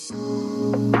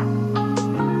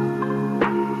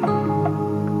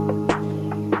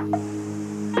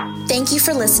Thank you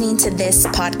for listening to this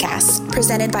podcast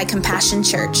presented by Compassion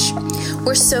Church.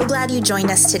 We're so glad you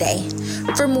joined us today.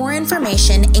 For more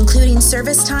information, including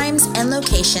service times and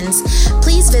locations,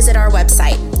 please visit our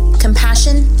website,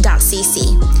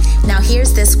 compassion.cc. Now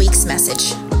here's this week's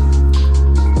message.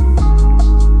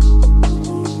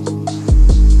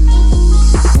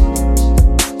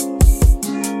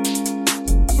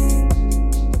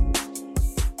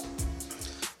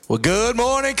 Well, good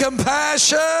morning,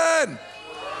 Compassion.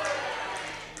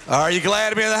 Are you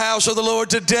glad to be in the house of the Lord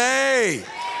today?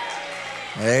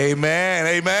 Amen.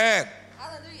 Amen.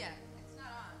 Hallelujah. It's not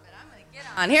on, but I'm going to get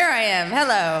on. Here I am.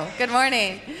 Hello. Good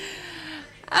morning.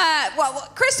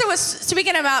 Krista was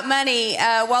speaking about money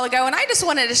a while ago, and I just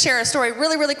wanted to share a story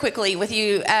really quickly with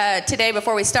you today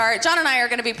before we start. John and I are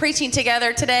going to be preaching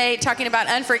together today, talking about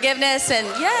unforgiveness, and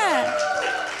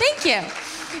thank you.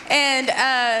 And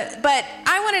but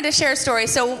I wanted to share a story.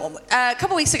 So a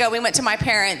couple weeks ago, we went to my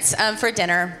parents for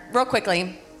dinner, real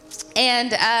quickly,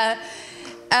 and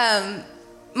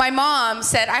my mom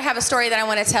said, I have a story that I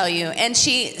want to tell you. And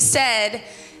she said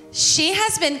she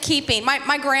has been keeping,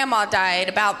 my grandma died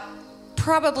about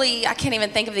probably, I can't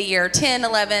even think of the year, 10,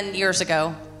 11 years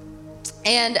ago.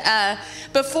 And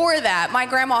before that, my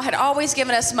grandma had always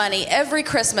given us money every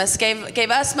Christmas,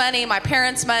 gave us money, my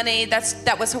parents money.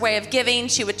 That was her way of giving.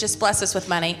 She would just bless us with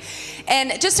money.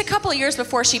 And just a couple of years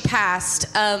before she passed,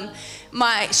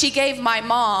 she gave my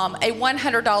mom a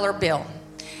 $100 bill.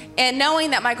 And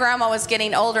knowing that my grandma was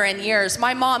getting older in years,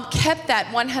 my mom kept that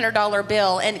 $100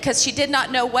 bill, and because she did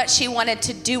not know what she wanted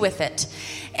to do with it.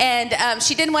 And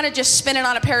she didn't want to just spend it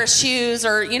on a pair of shoes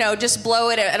or, just blow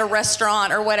it at a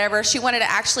restaurant or whatever. She wanted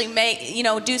to actually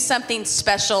do something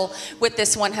special with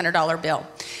this $100 bill.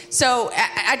 So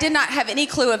I did not have any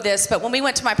clue of this, but when we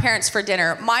went to my parents for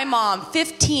dinner, my mom,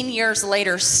 15 years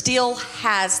later, still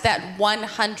has that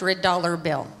 $100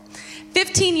 bill.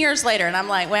 15 years later, and I'm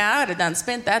like, well, I would have done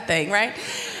spent that thing, right?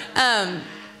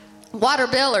 Water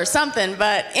bill or something,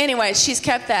 but anyway, she's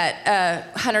kept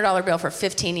that $100 bill for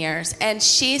 15 years. And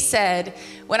she said,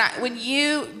 when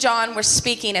you, John, were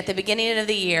speaking at the beginning of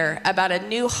the year about a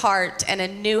new heart and a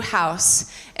new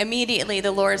house, immediately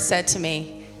the Lord said to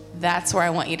me, that's where I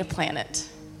want you to plant it.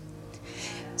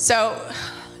 So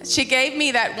she gave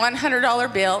me that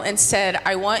 $100 bill and said,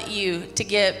 I want you to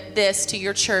give this to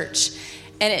your church,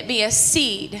 and it be a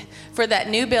seed for that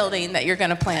new building that you're going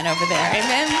to plant over there.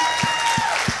 Amen?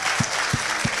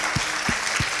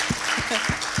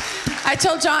 I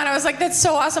told John, I was like, that's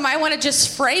so awesome. I want to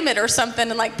just frame it or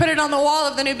something and put it on the wall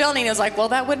of the new building. He was like, well,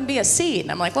 that wouldn't be a seed.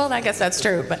 And I'm like, well, I guess that's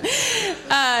true. But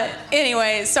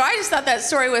anyways, so I just thought that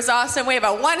story was awesome. We have a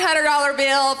 $100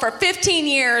 bill for 15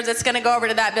 years. It's going to go over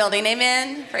to that building.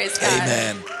 Amen? Praise God.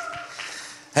 Amen.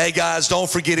 Hey, guys, don't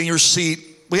forget in your seat,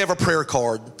 we have a prayer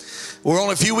card. We're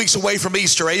only a few weeks away from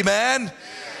Easter. Amen?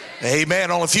 Amen.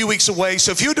 Only a few weeks away.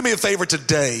 So if you would do me a favor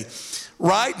today,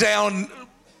 write down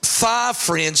 5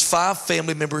 friends, 5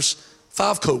 family members,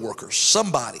 5 co-workers,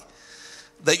 somebody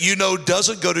that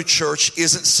doesn't go to church,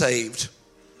 isn't saved,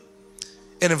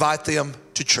 and invite them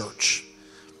to church.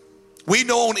 We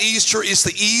know on Easter it's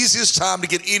the easiest time to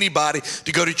get anybody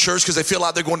to go to church because they feel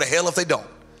like they're going to hell if they don't.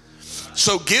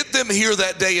 So get them here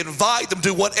that day, invite them,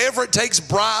 do whatever it takes,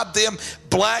 bribe them,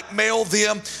 blackmail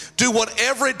them, do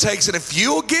whatever it takes. And if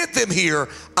you'll get them here,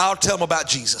 I'll tell them about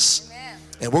Jesus.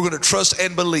 And we're going to trust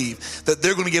and believe that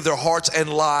they're going to give their hearts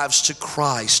and lives to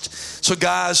Christ. So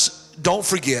guys, don't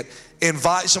forget,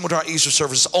 invite someone to our Easter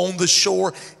service on the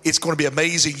shore. It's going to be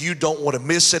amazing. You don't want to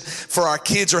miss it. For our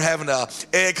kids are having an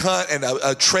egg hunt and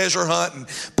a treasure hunt and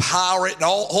pirate and a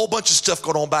whole bunch of stuff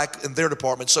going on back in their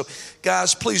department. So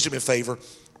guys, please do me a favor.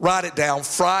 Write it down.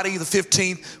 Friday the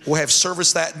 15th, we'll have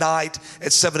service that night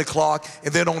at 7 o'clock.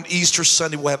 And then on Easter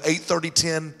Sunday, we'll have 8:30,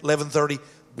 10, 11:30,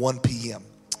 1 p.m.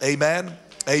 Amen.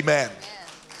 Amen.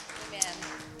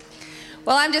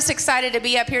 Well, I'm just excited to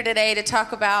be up here today to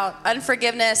talk about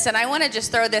unforgiveness. And I want to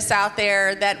just throw this out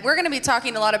there that we're going to be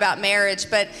talking a lot about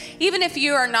marriage. But even if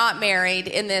you are not married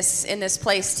in this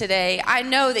place today, I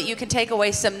know that you can take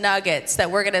away some nuggets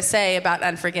that we're going to say about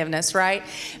unforgiveness, right?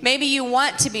 Maybe you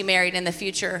want to be married in the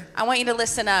future. I want you to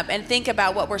listen up and think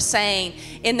about what we're saying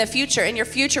in the future, in your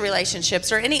future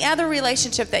relationships or any other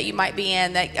relationship that you might be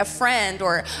in, that a friend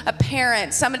or a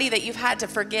parent, somebody that you've had to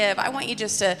forgive. I want you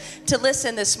just to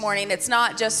listen this morning. It's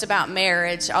not just about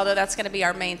marriage, although that's going to be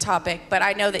our main topic, but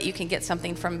I know that you can get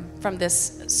something from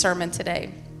this sermon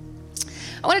today.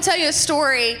 I want to tell you a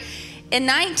story. In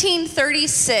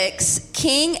 1936,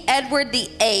 King Edward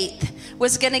VIII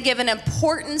was going to give an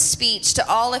important speech to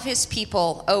all of his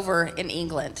people over in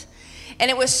England.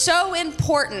 And it was so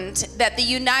important that the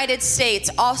United States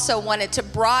also wanted to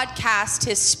broadcast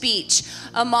his speech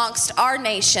amongst our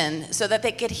nation so that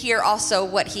they could hear also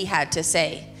what he had to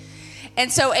say.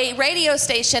 And so a radio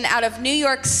station out of New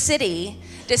York City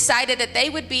decided that they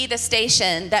would be the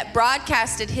station that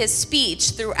broadcasted his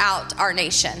speech throughout our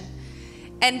nation.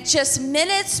 And just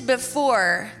minutes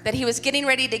before that he was getting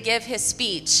ready to give his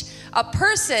speech, a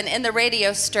person in the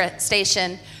radio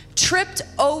station tripped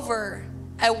over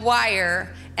a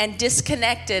wire and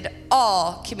disconnected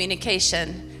all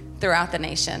communication throughout the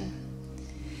nation.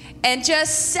 And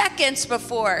just seconds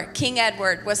before King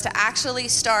Edward was to actually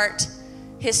start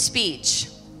his speech,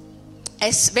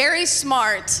 a very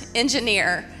smart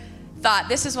engineer thought,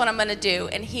 this is what I'm going to do.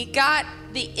 And he got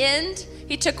the end,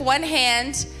 he took one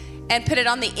hand and put it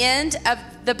on the end of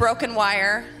the broken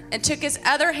wire, and took his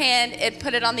other hand and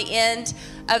put it on the end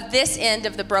of this end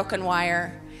of the broken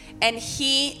wire. And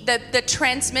the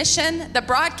transmission, the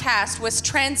broadcast was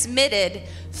transmitted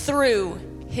through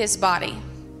his body.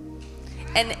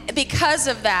 And because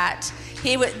of that,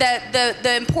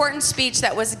 the important speech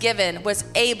that was given was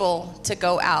able to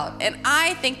go out. And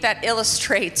I think that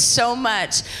illustrates so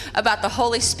much about the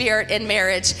Holy Spirit in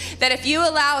marriage, that if you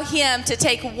allow him to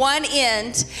take one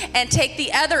end and take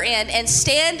the other end and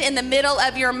stand in the middle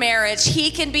of your marriage, he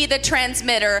can be the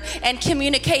transmitter, and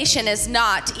communication is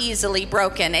not easily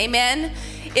broken. Amen?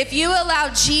 If you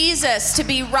allow Jesus to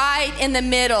be right in the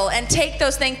middle and take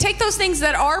those things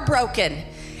that are broken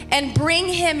and bring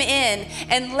him in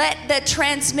and let the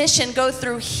transmission go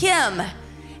through him,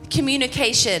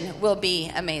 communication will be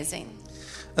amazing.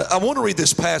 I want to read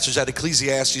this passage out of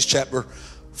Ecclesiastes chapter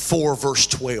 4, verse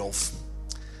 12.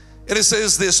 And it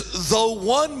says this: though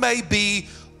one may be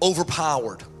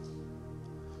overpowered,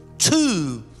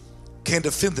 two can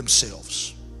defend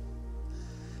themselves.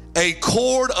 A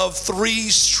cord of 3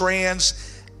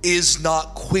 strands is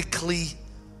not quickly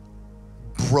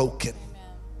broken.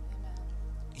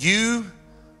 You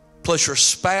plus your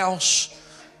spouse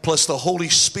plus the Holy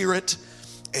Spirit,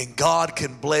 and God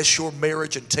can bless your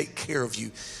marriage and take care of you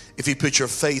if you put your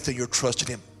faith and your trust in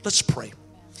him. Let's pray.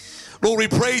 Lord, we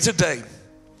pray today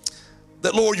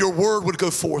that, Lord, your word would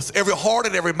go forth. Every heart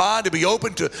and every mind to be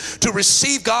open to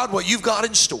receive, God, what you've got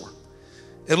in store.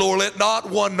 And Lord, let not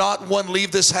one leave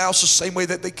this house the same way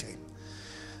that they came,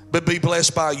 but be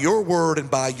blessed by your word and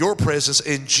by your presence.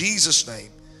 In Jesus' name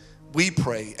we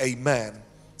pray, amen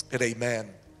and amen.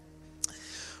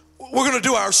 We're going to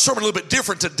do our sermon a little bit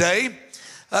different today,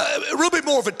 a little bit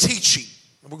more of a teaching.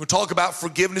 We're going to talk about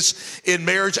forgiveness in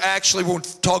marriage. Actually, we're going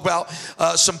to talk about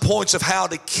some points of how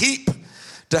to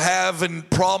having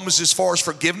problems as far as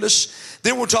forgiveness.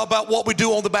 Then we'll talk about what we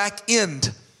do on the back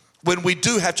end when we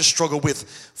do have to struggle with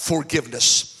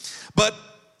forgiveness. But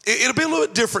it'll be a little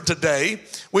bit different today.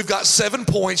 We've got 7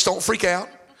 points. Don't freak out.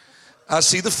 I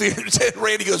see the fear.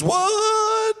 Randy goes,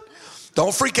 what?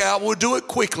 Don't freak out. We'll do it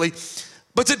quickly.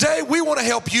 But today we want to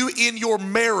help you in your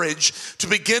marriage to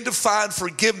begin to find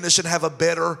forgiveness and have a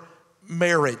better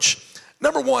marriage.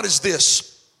 Number 1 is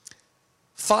this: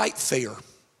 fight fair.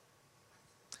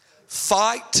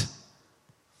 Fight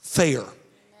fair.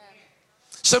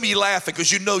 Some of you laughing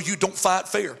because you know you don't fight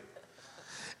fair. And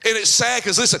it's sad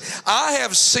because, listen, I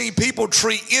have seen people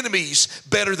treat enemies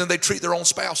better than they treat their own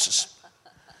spouses.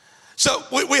 So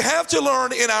we have to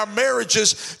learn in our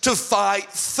marriages to fight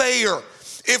fair.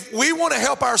 If we want to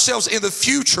help ourselves in the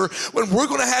future when we're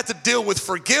going to have to deal with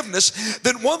forgiveness,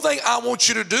 then one thing I want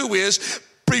you to do is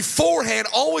beforehand,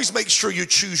 always make sure you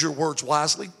choose your words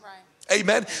wisely. Right.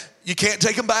 Amen. You can't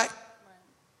take them back.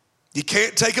 You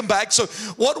can't take them back. So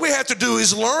what we have to do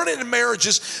is learn in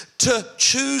marriages to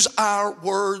choose our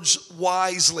words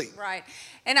wisely. Right.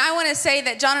 And I want to say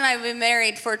that John and I have been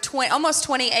married for almost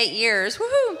 28 years.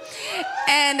 Woohoo!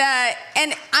 And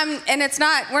it's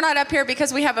not, we're not up here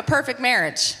because we have a perfect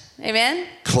marriage. Amen?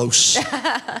 Close.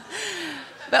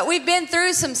 But we've been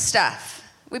through some stuff.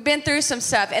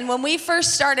 And when we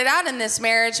first started out in this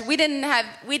marriage, we did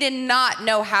not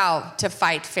know how to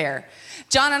fight fair.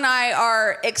 John and I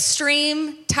are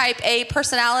extreme type A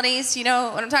personalities. You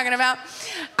know what I'm talking about?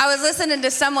 I was listening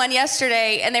to someone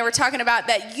yesterday, and they were talking about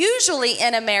that usually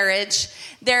in a marriage,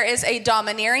 there is a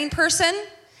domineering person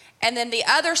And then the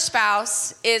other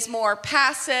spouse is more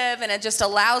passive, and it just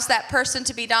allows that person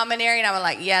to be domineering. I'm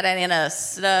like, yeah, that ain't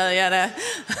us. That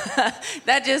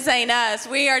just ain't us.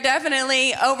 We are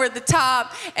definitely over the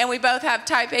top, and we both have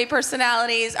type A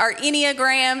personalities. Our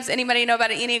Enneagrams, anybody know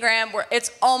about an Enneagram? It's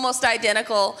almost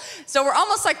identical. So we're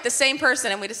almost like the same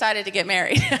person, and we decided to get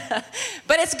married.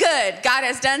 But it's good. God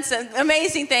has done some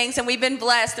amazing things, and we've been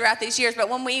blessed throughout these years. But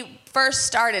when we first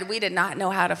started, we did not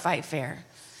know how to fight fair.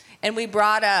 And we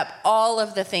brought up all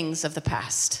of the things of the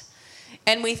past.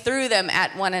 And we threw them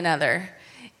at one another.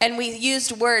 And we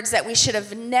used words that we should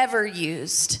have never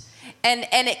used. And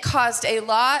it caused a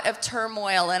lot of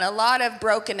turmoil and a lot of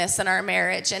brokenness in our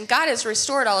marriage. And God has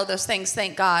restored all of those things,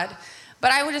 thank God.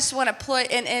 But I would just want to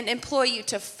put and employ you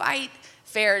to fight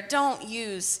fair.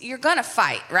 You're going to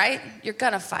fight, right? You're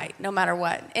going to fight no matter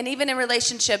what. And even in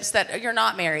relationships that you're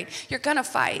not married, you're going to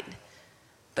fight.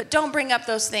 But don't bring up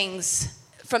those things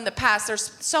from the past.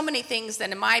 There's so many things that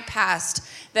in my past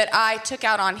that I took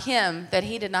out on him that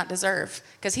he did not deserve,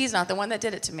 because he's not the one that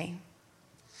did it to me.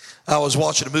 I was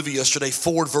watching a movie yesterday,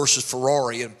 Ford versus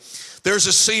Ferrari, and there's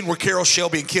a scene where Carroll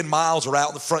Shelby and Ken Miles are out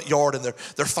in the front yard and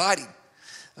they're fighting.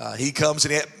 He comes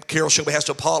and Carroll Shelby has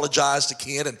to apologize to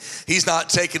Ken, and he's not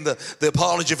taking the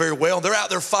apology very well. And they're out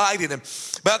there fighting, and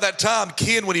about that time,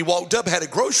 Ken, when he walked up, had a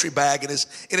grocery bag in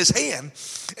his hand,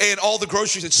 and all the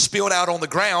groceries had spilled out on the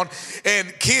ground.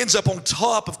 And Ken's up on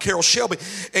top of Carroll Shelby,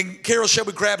 and Carroll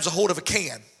Shelby grabs a hold of a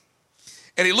can.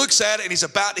 And he looks at it, and he's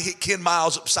about to hit Ken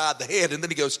Miles upside the head. And then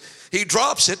he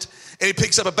drops it, and he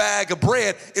picks up a bag of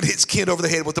bread and hits Ken over the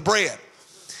head with the bread.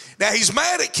 Now, he's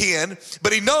mad at Ken,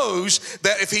 but he knows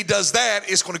that if he does that,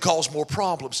 it's going to cause more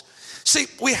problems. See,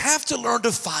 we have to learn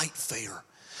to fight fair.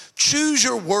 Choose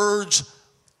your words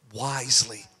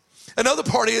wisely. Another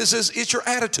part is your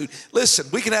attitude. Listen,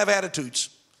 we can have attitudes.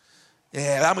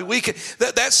 Yeah, I mean,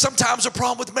 that's sometimes a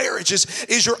problem with marriage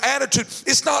is your attitude.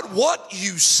 It's not what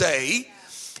you say,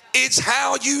 it's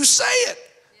how you say it.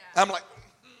 I'm like,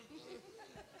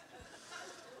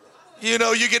 you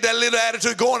get that little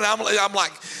attitude going, and I'm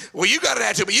like, well, you got an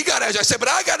attitude, but you got an attitude. I said, but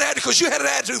I got an attitude because you had an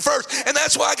attitude first, and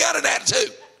that's why I got an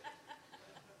attitude.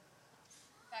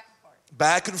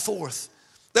 Back and forth.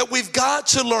 That we've got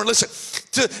to learn, listen,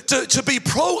 to be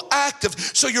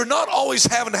proactive, so you're not always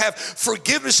having to have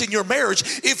forgiveness in your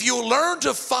marriage. If you learn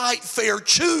to fight fair,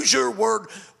 choose your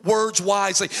words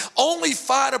wisely. Only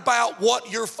fight about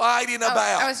what you're fighting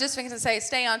about. I was just going to say,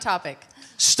 stay on topic.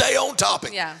 Stay on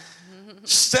topic. Yeah.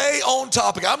 Stay on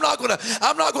topic. I'm not going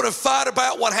to fight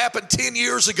about what happened 10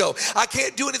 years ago. I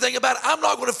can't do anything about it. I'm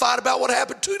not going to fight about what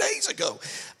happened 2 days ago.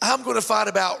 I'm going to fight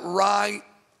about right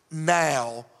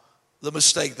now the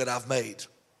mistake that I've made.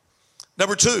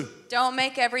 Number 2. Don't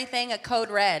make everything a code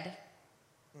red.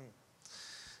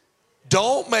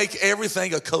 Don't make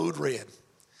everything a code red.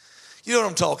 You know what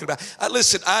I'm talking about.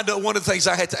 Listen, I know one of the things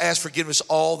I had to ask forgiveness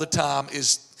all the time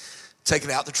is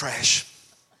taking out the trash.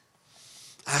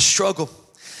 I struggle.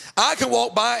 I can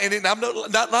walk by, and I'm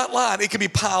not lying, it can be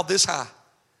piled this high.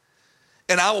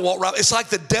 And I will walk right. It's like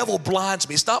the devil blinds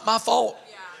me. It's not my fault.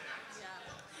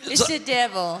 It's the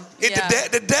devil.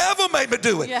 The devil made me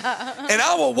do it. Yeah. And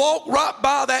I will walk right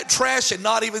by that trash and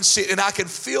not even see it. And I can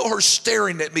feel her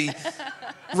staring at me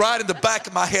right in the back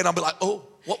of my head. I'll be like, oh,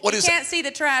 what is it? He can't see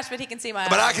the trash, but he can see my eyes.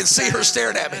 But I can see her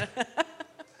staring at me.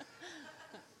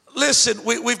 Listen,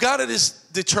 we've got to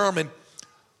determine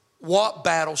what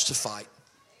battles to fight.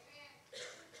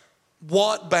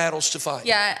 What battles to fight.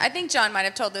 Yeah, I think John might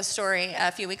have told this story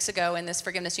a few weeks ago in this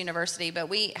Forgiveness University, but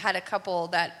we had a couple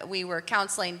that we were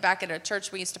counseling back at a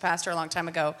church we used to pastor a long time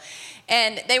ago,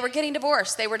 and they were getting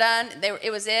divorced. They were done.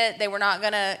 It was it. They were not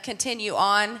going to continue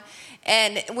on.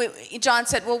 And John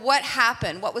said, well, what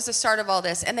happened? What was the start of all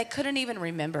this? And they couldn't even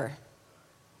remember.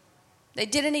 They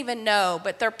didn't even know,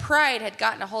 but their pride had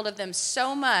gotten a hold of them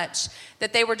so much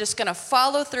that they were just going to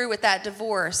follow through with that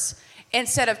divorce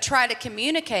instead of try to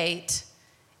communicate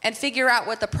and figure out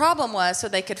what the problem was so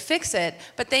they could fix it.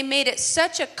 But they made it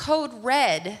such a code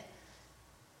red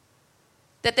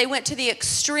that they went to the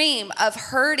extreme of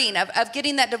hurting, of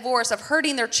getting that divorce, of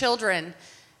hurting their children,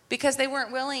 because they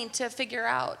weren't willing to figure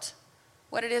out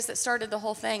what it is that started the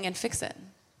whole thing and fix it.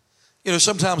 You know,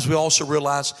 sometimes we also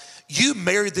realize you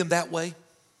married them that way.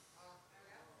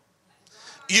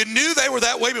 You knew they were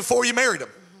that way before you married them.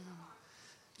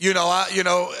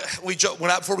 We joked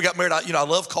before we got married. I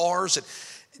love cars, and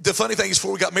the funny thing is,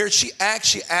 before we got married, she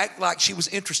actually acted like she was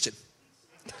interested.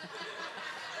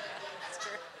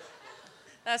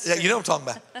 That's true. You know what I'm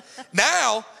talking about.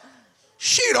 Now,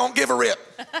 she don't give a rip.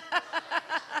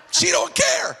 She don't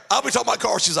care. I'll be talking about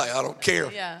cars. She's like, I don't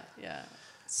care. Yeah.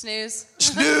 Snooze.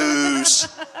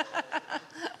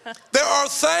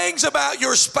 things about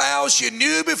your spouse you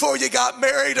knew before you got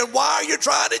married, and why are you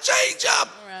trying to change them?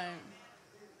 Right.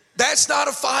 That's not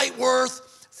a fight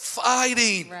worth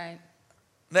fighting. Right.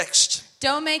 Next.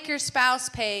 Don't make your spouse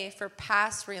pay for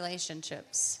past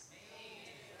relationships.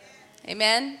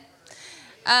 Amen.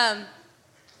 I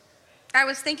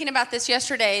was thinking about this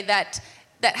yesterday, that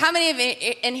how many of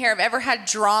you in here have ever had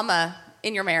drama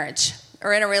in your marriage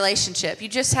or in a relationship? You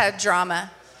just had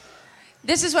drama.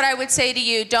 This is what I would say to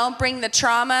you. Don't bring the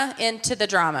trauma into the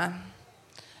drama.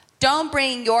 Don't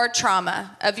bring your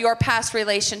trauma of your past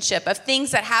relationship, of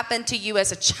things that happened to you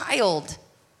as a child,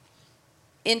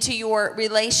 into your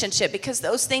relationship, because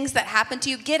those things that happen to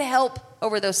you, get help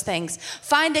over those things.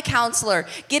 Find a counselor,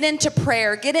 get into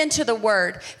prayer, get into the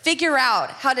word, figure out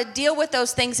how to deal with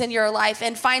those things in your life,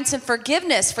 and find some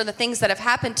forgiveness for the things that have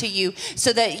happened to you,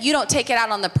 so that you don't take it out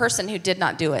on the person who did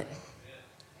not do it.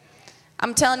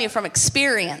 I'm telling you from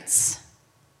experience,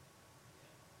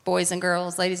 boys and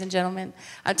girls, ladies and gentlemen,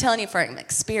 I'm telling you from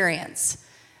experience,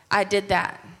 I did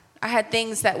that. I had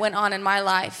things that went on in my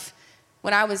life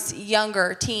when I was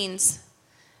younger, teens,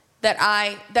 that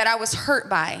I was hurt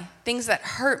by, things that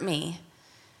hurt me,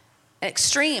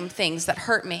 extreme things that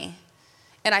hurt me.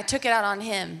 And I took it out on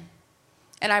him.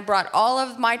 And I brought all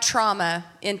of my trauma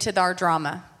into our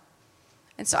drama.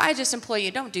 And so I just implore you,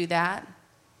 don't do that.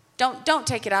 Don't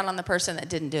take it out on the person that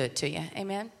didn't do it to you.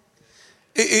 Amen?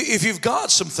 If you've got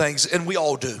some things, and we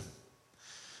all do,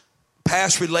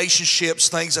 past relationships,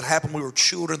 things that happened when we were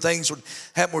children, things that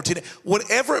happened when we were teenagers,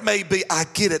 whatever it may be, I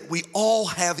get it. We all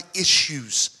have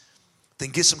issues. Then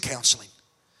get some counseling.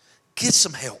 Get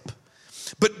some help.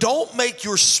 But don't make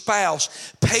your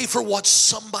spouse pay for what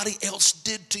somebody else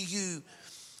did to you.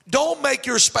 Don't make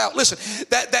your spouse, listen,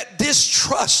 that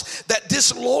distrust, that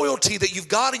disloyalty that you've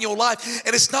got in your life,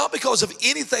 and it's not because of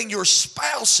anything your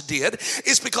spouse did,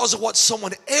 it's because of what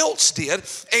someone else did,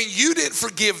 and you didn't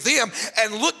forgive them,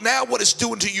 and look now what it's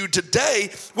doing to you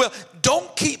today. Well,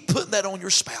 don't keep putting that on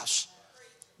your spouse.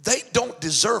 They don't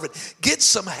deserve it. Get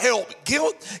some help.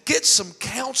 Get some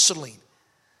counseling.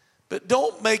 But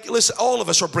don't listen, all of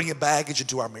us are bringing baggage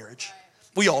into our marriage.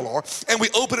 We all are. And we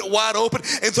open it wide open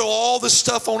and throw all this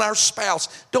stuff on our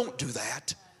spouse. Don't do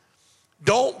that.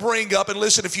 Don't bring up, and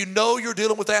listen, if you know you're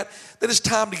dealing with that, then it's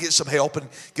time to get some help and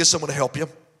get someone to help you.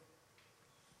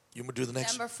 You want to do the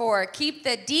next? Number 4, keep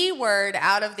the D word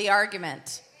out of the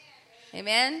argument.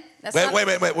 Amen?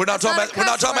 Wait. We're not talking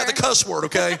about the cuss word,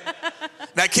 okay?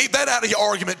 Now keep that out of your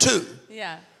argument too.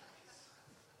 Yeah.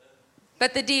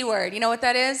 But the D word, you know what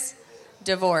that is?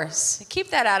 Divorce. Keep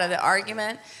that out of the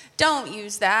argument. Don't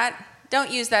use that.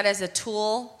 Don't use that as a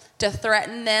tool to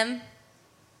threaten them,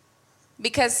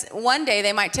 because one day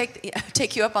they might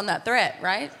take you up on that threat,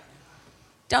 right?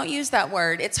 Don't use that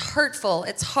word. It's hurtful.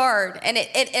 It's hard. And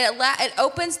it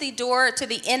opens the door to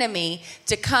the enemy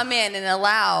to come in and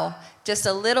allow just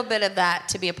a little bit of that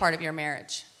to be a part of your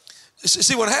marriage.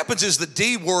 See, what happens is the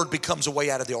D word becomes a way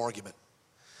out of the argument.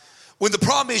 When the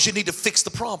problem is, you need to fix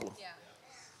the problem. Yeah.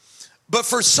 But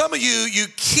for some of you, you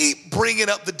keep bringing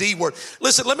up the D word.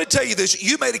 Listen, let me tell you this.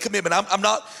 You made a commitment. I'm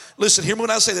not, listen, hear me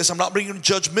when I say this. I'm not bringing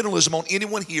judgmentalism on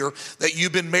anyone here that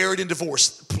you've been married and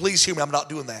divorced. Please hear me. I'm not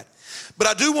doing that. But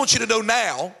I do want you to know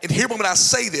now, and hear me when I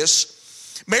say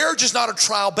this, marriage is not a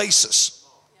trial basis.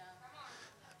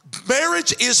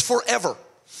 Marriage is forever.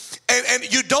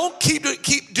 And you don't keep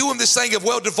doing this thing of,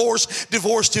 well, divorce.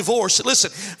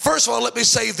 Listen, first of all, let me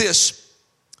say this.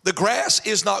 The grass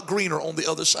is not greener on the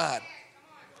other side.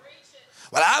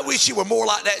 Well, I wish you were more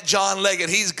like that John Leggett.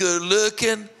 He's good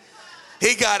looking.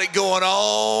 He got it going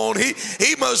on.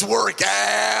 He must work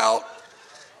out.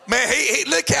 Man,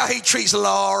 look how he treats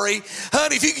Laurie.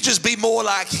 Honey, if you could just be more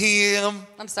like him.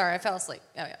 I'm sorry, I fell asleep.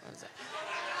 Oh, yeah. I'm sorry.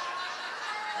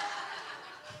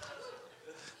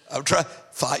 I'm trying.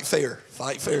 Fight fair.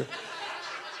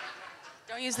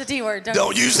 Don't use the D word.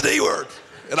 Don't use the D word.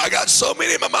 And I got so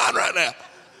many in my mind right now.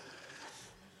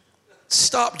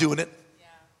 Stop doing it.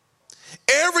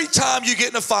 Yeah. Every time you get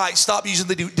in a fight, stop using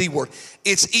the D word.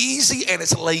 It's easy and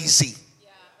it's lazy.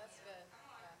 Yeah, that's good.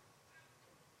 Yeah.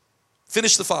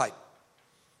 Finish the fight.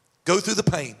 Go through the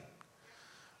pain.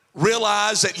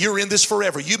 Realize that you're in this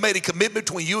forever. You made a commitment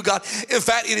between you and God. In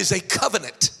fact, it is a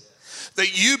covenant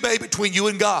that you made between you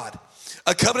and God.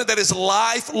 A covenant that is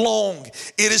lifelong.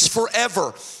 It is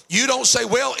forever. You don't say,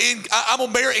 well, I'm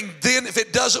going to marry, and then if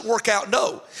it doesn't work out,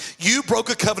 no. You broke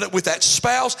a covenant with that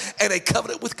spouse and a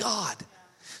covenant with God.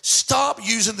 Stop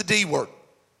using the D word.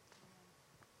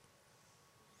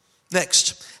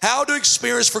 Next, how to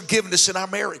experience forgiveness in our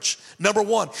marriage. Number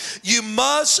 1, you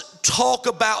must talk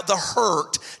about the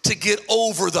hurt to get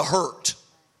over the hurt.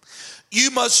 You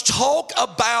must talk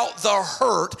about the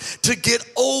hurt to get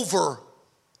over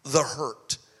the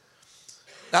hurt.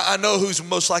 Now, I know who's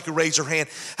most likely to raise their hand.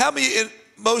 How many,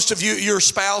 most of you, your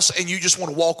spouse, and you just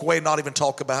want to walk away and not even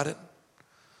talk about it?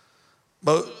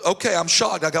 Okay, I'm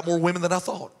shocked. I got more women than I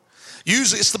thought.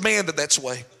 Usually it's the man that's the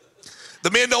way.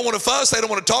 The men don't want to fuss. They don't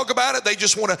want to talk about it. They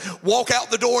just want to walk out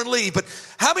the door and leave. But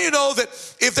how many of you know that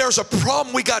if there's a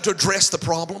problem, we got to address the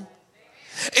problem?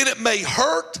 And it may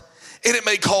hurt. And it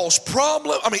may cause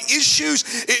issues.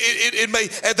 It may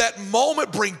at that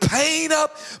moment bring pain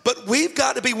up, but we've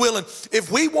got to be willing.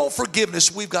 If we want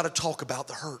forgiveness, we've got to talk about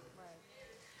the hurt.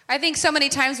 I think so many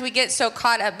times we get so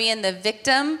caught up being the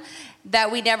victim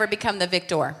that we never become the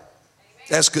victor.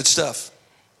 That's good stuff.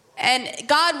 And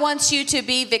God wants you to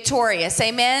be victorious.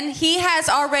 Amen. He has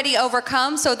already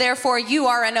overcome, so therefore you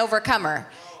are an overcomer.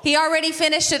 He already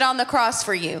finished it on the cross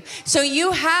for you. So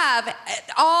you have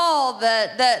all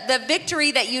the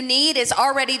victory that you need is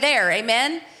already there.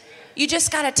 Amen. You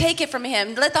just got to take it from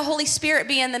him. Let the Holy Spirit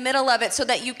be in the middle of it so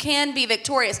that you can be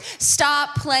victorious.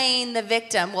 Stop playing the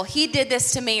victim. Well, he did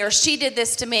this to me or she did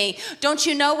this to me. Don't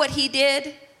you know what he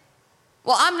did?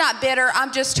 Well, I'm not bitter.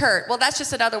 I'm just hurt. Well, that's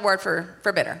just another word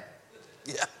for bitter.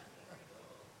 Yeah.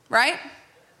 Right?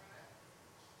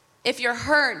 If you're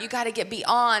hurt, you got to get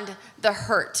beyond the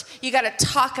hurt. You got to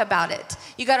talk about it.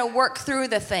 You got to work through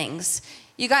the things.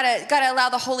 You got to allow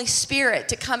the Holy Spirit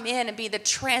to come in and be the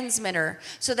transmitter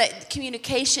so that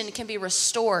communication can be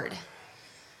restored.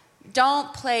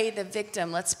 Don't play the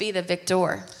victim. Let's be the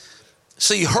victor.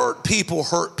 See, hurt people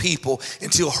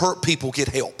until hurt people get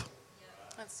help.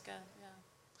 That's good, yeah.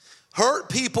 Hurt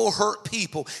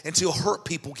people until hurt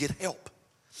people get help.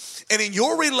 And in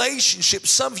your relationship,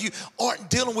 some of you aren't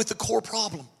dealing with the core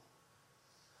problem.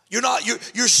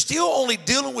 You're still only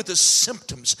dealing with the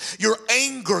symptoms, your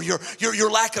anger, your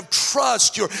lack of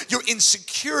trust, your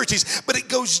insecurities, but it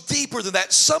goes deeper than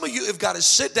that. Some of you have got to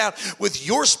sit down with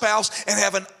your spouse and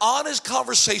have an honest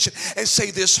conversation and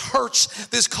say, this hurts,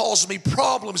 this causes me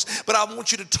problems, but I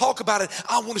want you to talk about it.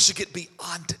 I want us to get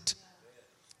beyond it.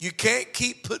 You can't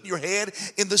keep putting your head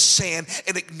in the sand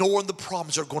and ignoring the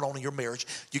problems that are going on in your marriage.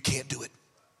 You can't do it.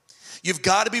 You've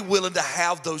got to be willing to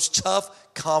have those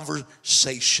tough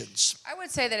conversations. I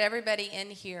would say that everybody in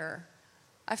here,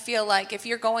 I feel like if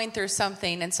you're going through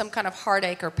something and some kind of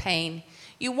heartache or pain,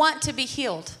 you want to be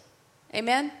healed.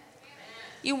 Amen? Amen.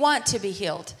 You want to be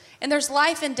healed. And there's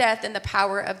life and death in the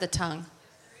power of the tongue.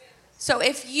 So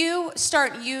if you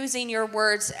start using your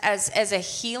words as a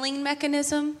healing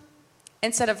mechanism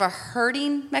instead of a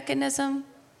hurting mechanism,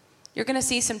 you're going to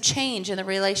see some change in the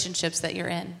relationships that you're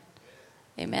in.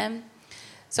 Amen.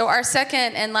 So our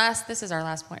second and last, this is our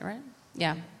last point, right?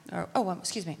 Yeah.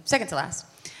 Second to last.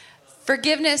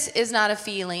 Forgiveness is not a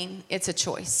feeling, it's a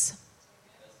choice.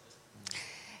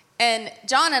 And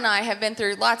John and I have been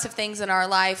through lots of things in our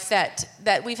life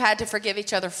that we've had to forgive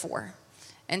each other for.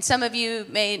 And some of you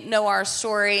may know our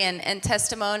story and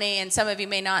testimony, and some of you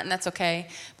may not, and that's okay.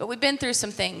 But we've been through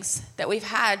some things that we've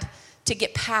had to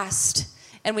get past,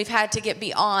 and we've had to get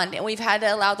beyond, and we've had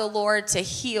to allow the Lord to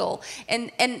heal.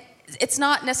 And it's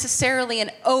not necessarily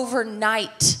an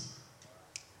overnight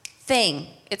thing.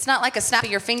 It's not like a snap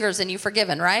of your fingers and you've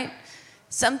forgiven, right?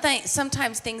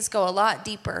 Sometimes things go a lot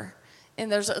deeper. And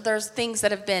there's things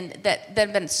that have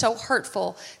been so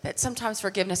hurtful that sometimes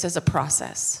forgiveness is a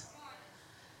process.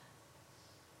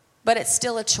 But it's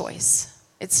still a choice.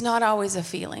 It's not always a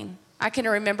feeling. I can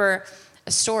remember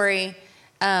a story,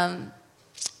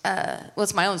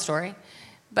 it's my own story,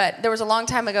 but there was a long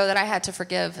time ago that I had to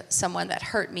forgive someone that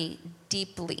hurt me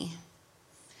deeply.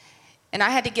 And I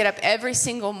had to get up every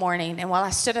single morning, and while I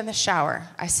stood in the shower,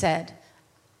 I said,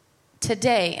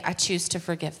 today I choose to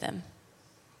forgive them.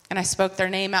 And I spoke their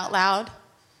name out loud,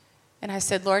 and I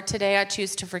said, Lord, today I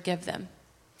choose to forgive them.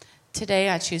 Today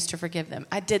I choose to forgive them.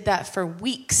 I did that for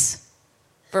weeks.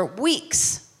 For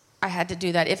weeks, I had to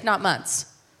do that, if not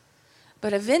months.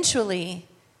 But eventually,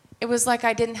 it was like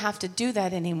I didn't have to do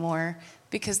that anymore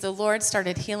because the Lord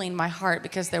started healing my heart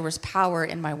because there was power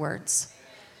in my words.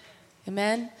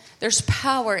 Amen? There's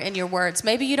power in your words.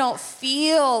 Maybe you don't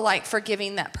feel like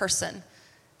forgiving that person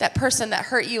that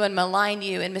hurt you and maligned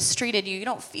you and mistreated you. You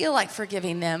don't feel like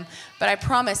forgiving them. But I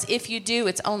promise, if you do,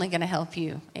 it's only going to help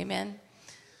you. Amen?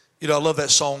 You know, I love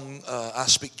that song, I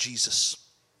Speak Jesus.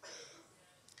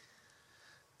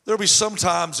 There'll be some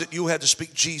times that you had to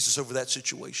speak Jesus over that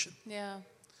situation. Yeah.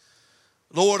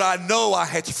 Lord, I know I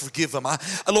had to forgive them.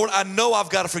 Lord, I know I've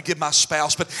got to forgive my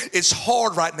spouse, but it's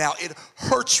hard right now. It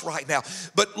hurts right now.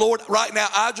 But Lord, right now,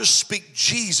 I just speak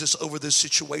Jesus over this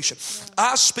situation.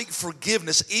 I speak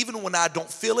forgiveness even when I don't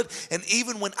feel it and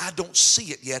even when I don't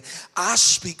see it yet. I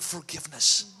speak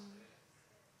forgiveness.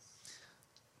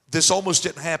 This almost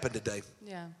didn't happen today.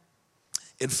 Yeah.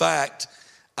 In fact,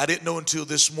 I didn't know until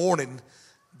this morning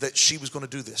that she was going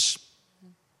to do this.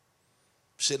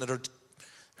 Sitting at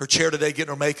her chair today,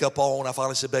 getting her makeup on, I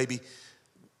finally said, baby,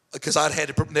 because I'd had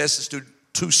to, in essence, do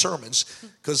 2 sermons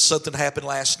because something happened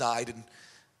last night, and,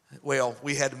 well,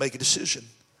 we had to make a decision.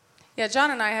 Yeah,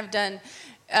 John and I have done,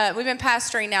 we've been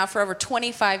pastoring now for over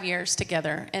 25 years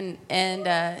together, and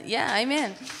yeah,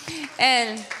 amen.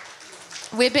 And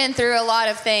we've been through a lot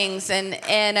of things,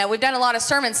 and we've done a lot of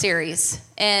sermon series.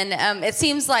 And it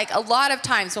seems like a lot of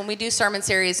times when we do sermon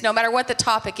series, no matter what the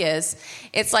topic is,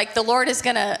 it's like the Lord is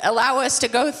going to allow us to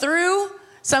go through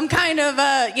some kind of,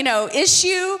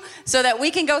 issue so that we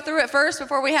can go through it first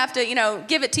before we have to,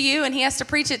 give it to you, and he has to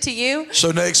preach it to you. So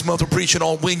next month we're preaching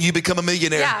on when you become a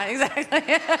millionaire. Yeah,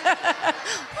 exactly.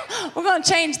 We're going to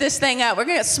change this thing up. We're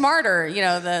going to get smarter,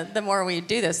 the more we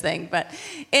do this thing. But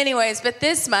anyways,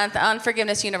 this month on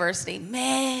Forgiveness University,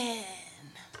 man,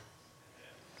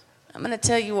 I'm going to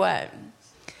tell you what.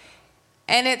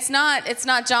 And it's not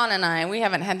John and I. We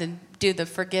haven't had to do the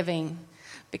forgiving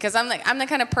because I'm the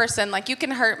kind of person, like, you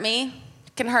can hurt me. You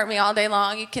can hurt me all day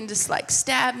long. You can just, like,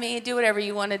 stab me, do whatever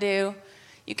you want to do.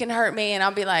 You can hurt me, and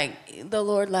I'll be like, the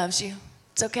Lord loves you.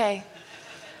 It's okay.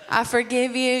 I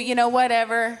forgive you,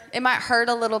 whatever. It might hurt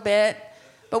a little bit,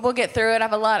 but we'll get through it.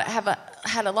 I've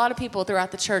had a lot of people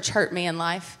throughout the church hurt me in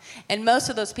life, and most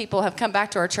of those people have come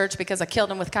back to our church because I killed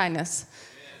them with kindness.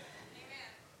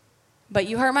 But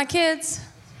you hurt my kids,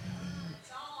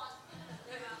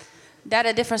 that's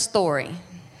a different story.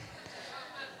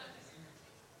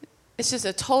 It's just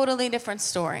a totally different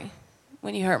story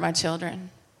when you hurt my children.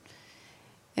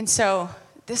 And so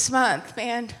this month,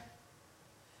 man,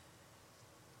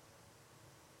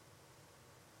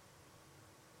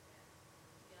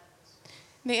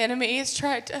 the enemy has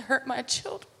tried to hurt my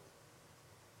children.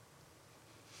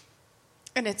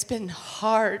 And it's been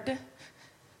hard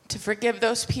to forgive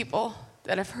those people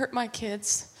that have hurt my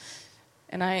kids.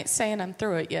 And I ain't saying I'm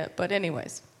through it yet, but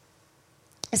anyways,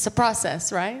 it's a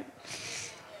process, right?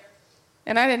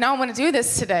 And I did not want to do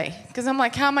this today because I'm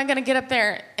like, how am I going to get up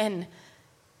there and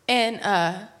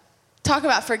talk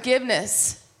about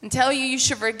forgiveness and tell you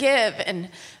should forgive, and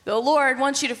the Lord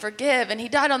wants you to forgive, and he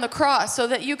died on the cross so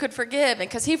that you could forgive, and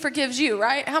because he forgives you,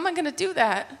 right? How am I going to do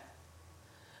that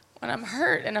when I'm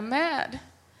hurt and I'm mad?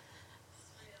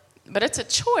 But it's a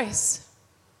choice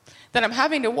that I'm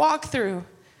having to walk through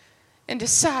and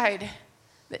decide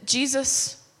that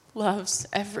Jesus loves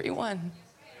everyone.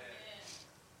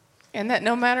 And that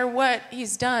no matter what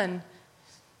he's done,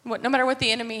 no matter what the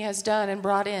enemy has done and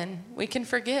brought in, we can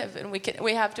forgive, and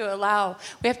we have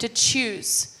to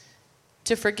choose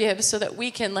to forgive so that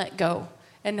we can let go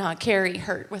and not carry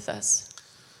hurt with us.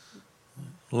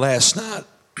 Last night,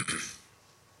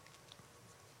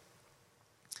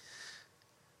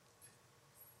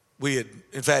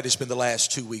 in fact, it's been the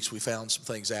last 2 weeks we found some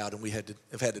things out, and we had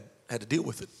to deal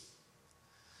with it.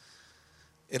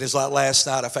 And it's like last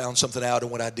night I found something out,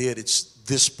 and when I did,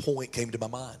 this point came to my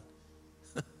mind.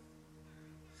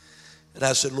 And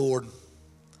I said, Lord,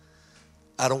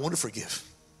 I don't want to forgive.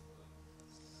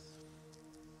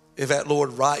 In fact,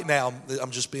 Lord, right now,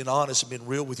 I'm just being honest and being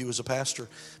real with you as a pastor.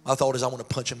 My thought is I want to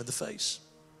punch him in the face.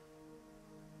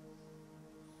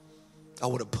 I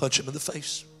want to punch him in the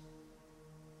face.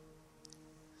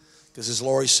 Because as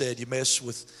Laurie said, you mess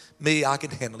with me, I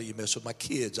can handle it. You mess with my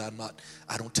kids, I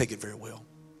don't take it very well.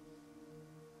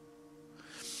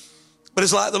 But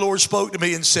it's like the Lord spoke to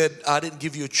me and said, I didn't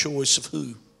give you a choice of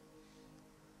who.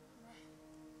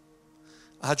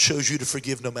 I chose you to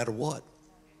forgive no matter what.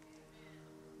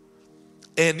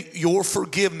 And your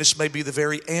forgiveness may be the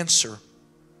very answer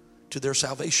to their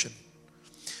salvation.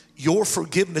 Your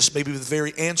forgiveness may be the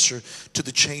very answer to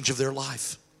the change of their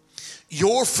life.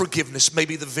 Your forgiveness may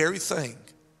be the very thing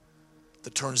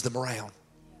that turns them around.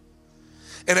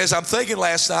 And as I'm thinking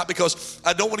last night, because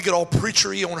I don't want to get all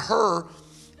preachery on her,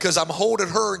 because I'm holding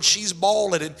her and she's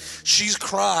bawling and she's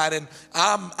crying, and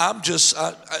I'm just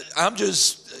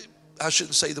I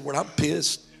shouldn't say the word, I'm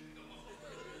pissed.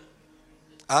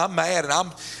 I'm mad,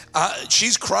 and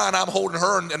she's crying, I'm holding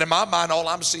her, and in my mind all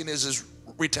I'm seeing is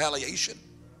retaliation.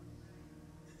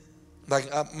 Like,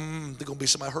 there's going to be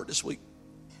somebody hurt this week.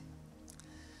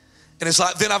 And it's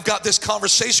like, then I've got this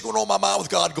conversation going on in my mind with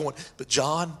God going,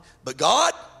 but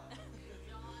God,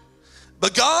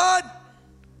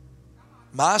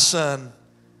 My son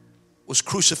was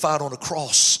crucified on a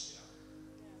cross.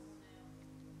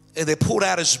 And they pulled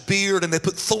out his beard and they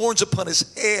put thorns upon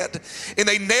his head. And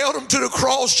they nailed him to the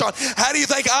cross, John. How do you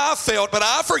think I felt? But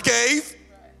I forgave.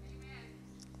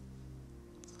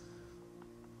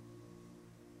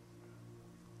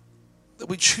 That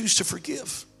we choose to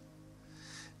forgive.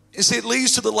 You see, it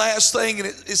leads to the last thing, and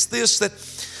it's this, that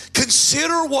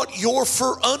consider what your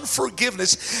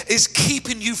unforgiveness is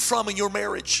keeping you from in your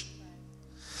marriage.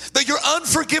 That your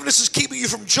unforgiveness is keeping you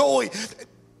from joy,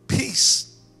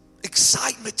 peace,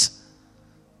 excitement.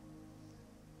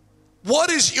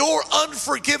 What is your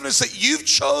unforgiveness that you've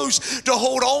chose to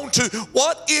hold on to?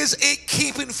 What is it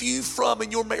keeping you from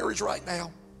in your marriage right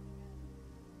now?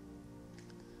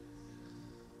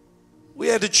 We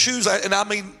had to choose, and I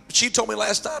mean, she told me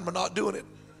last night, I'm not doing it.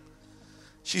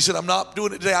 She said, I'm not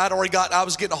doing it today. I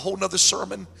was getting a whole nother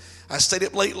sermon. I stayed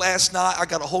up late last night. I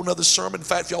got a whole nother sermon. In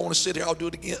fact, if y'all want to sit here, I'll do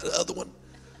it again, the other one.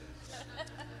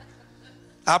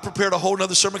 I prepared a whole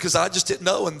nother sermon because I just didn't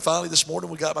know. And finally this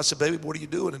morning we got up. I said, baby, what are you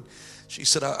doing? And she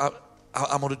said, I'm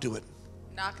going to do it.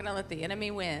 Not going to let the enemy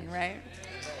win, right?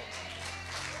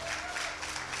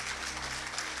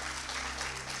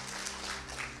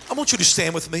 I want you to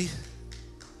stand with me.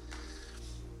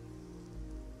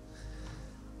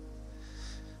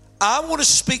 I want to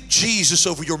speak Jesus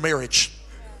over your marriage.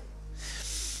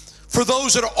 For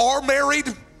those that are married,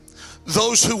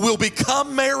 those who will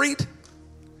become married,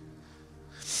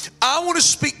 I want to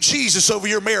speak Jesus over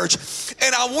your marriage.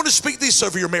 And I want to speak this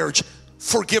over your marriage.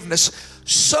 Forgiveness.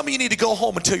 Some of you need to go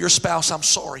home and tell your spouse, I'm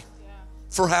sorry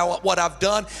for what I've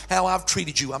done, how I've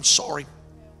treated you. I'm sorry.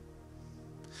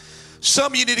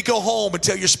 Some of you need to go home and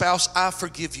tell your spouse, I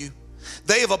forgive you.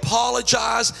 They have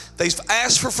apologized, they've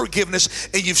asked for forgiveness,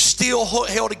 and you've still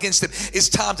held against them. It's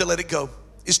time to let it go.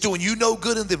 It's doing you no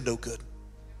good and them no good.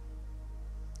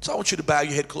 So I want you to bow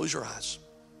your head, close your eyes.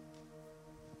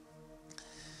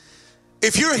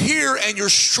 If you're here and you're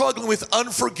struggling with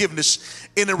unforgiveness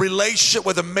in a relationship,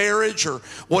 whether marriage or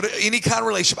any kind of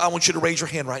relationship, I want you to raise your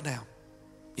hand right now.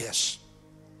 Yes.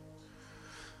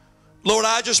 Lord,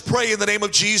 I just pray in the name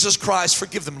of Jesus Christ,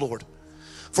 forgive them, Lord,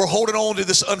 for holding on to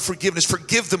this unforgiveness.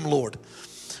 Forgive them, Lord,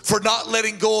 for not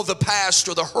letting go of the past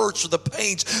or the hurts or the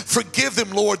pains. Forgive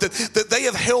them, Lord, that they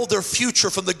have held their future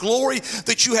from the glory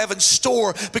that you have in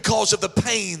store because of the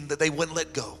pain that they wouldn't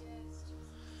let go.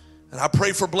 And I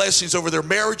pray for blessings over their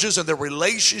marriages and their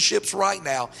relationships right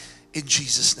now in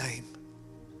Jesus' name.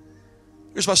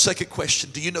 Here's my second question.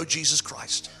 Do you know Jesus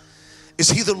Christ? Is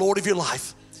he the Lord of your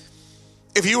life?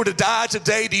 If you were to die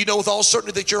today, do you know with all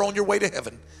certainty that you're on your way to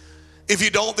heaven? If you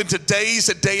don't, then today's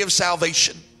a day of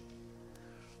salvation.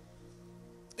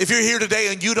 If you're here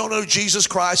today and you don't know Jesus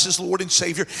Christ as Lord and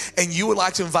Savior and you would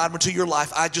like to invite him into your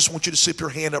life, I just want you to slip your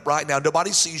hand up right now.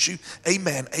 Nobody sees you.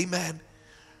 Amen. Amen.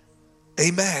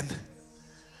 Amen.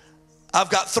 I've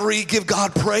got 3. Give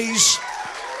God praise.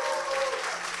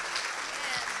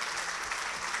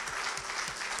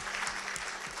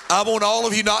 I want all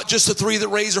of you, not just the 3 that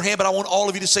raise their hand, but I want all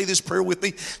of you to say this prayer with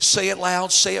me. Say it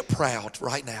loud, say it proud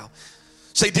right now.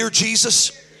 Say, dear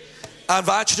Jesus, I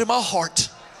invite you to my heart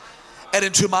and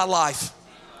into my life.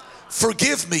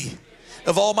 Forgive me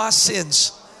of all my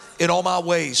sins and all my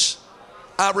ways.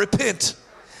 I repent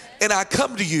and I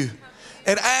come to you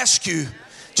and ask you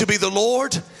to be the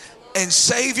Lord and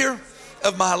Savior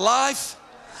of my life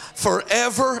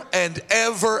forever and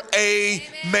ever.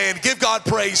 Amen. Give God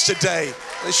praise today.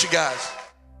 Bless you guys.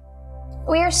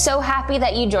 We are so happy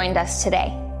that you joined us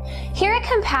today. Here at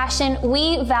Compassion,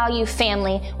 we value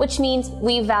family, which means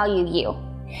we value you.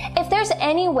 If there's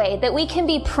any way that we can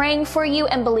be praying for you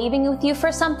and believing with you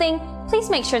for something, please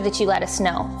make sure that you let us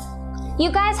know.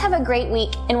 You guys have a great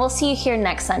week, and we'll see you here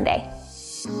next Sunday.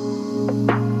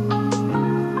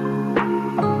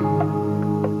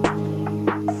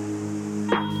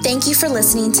 Thank you for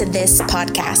listening to this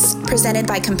podcast presented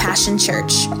by Compassion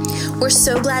Church. We're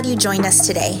so glad you joined us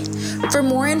today. For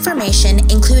more information,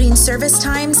 including service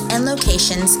times and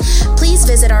locations, please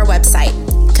visit our website,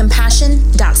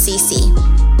 compassion.cc.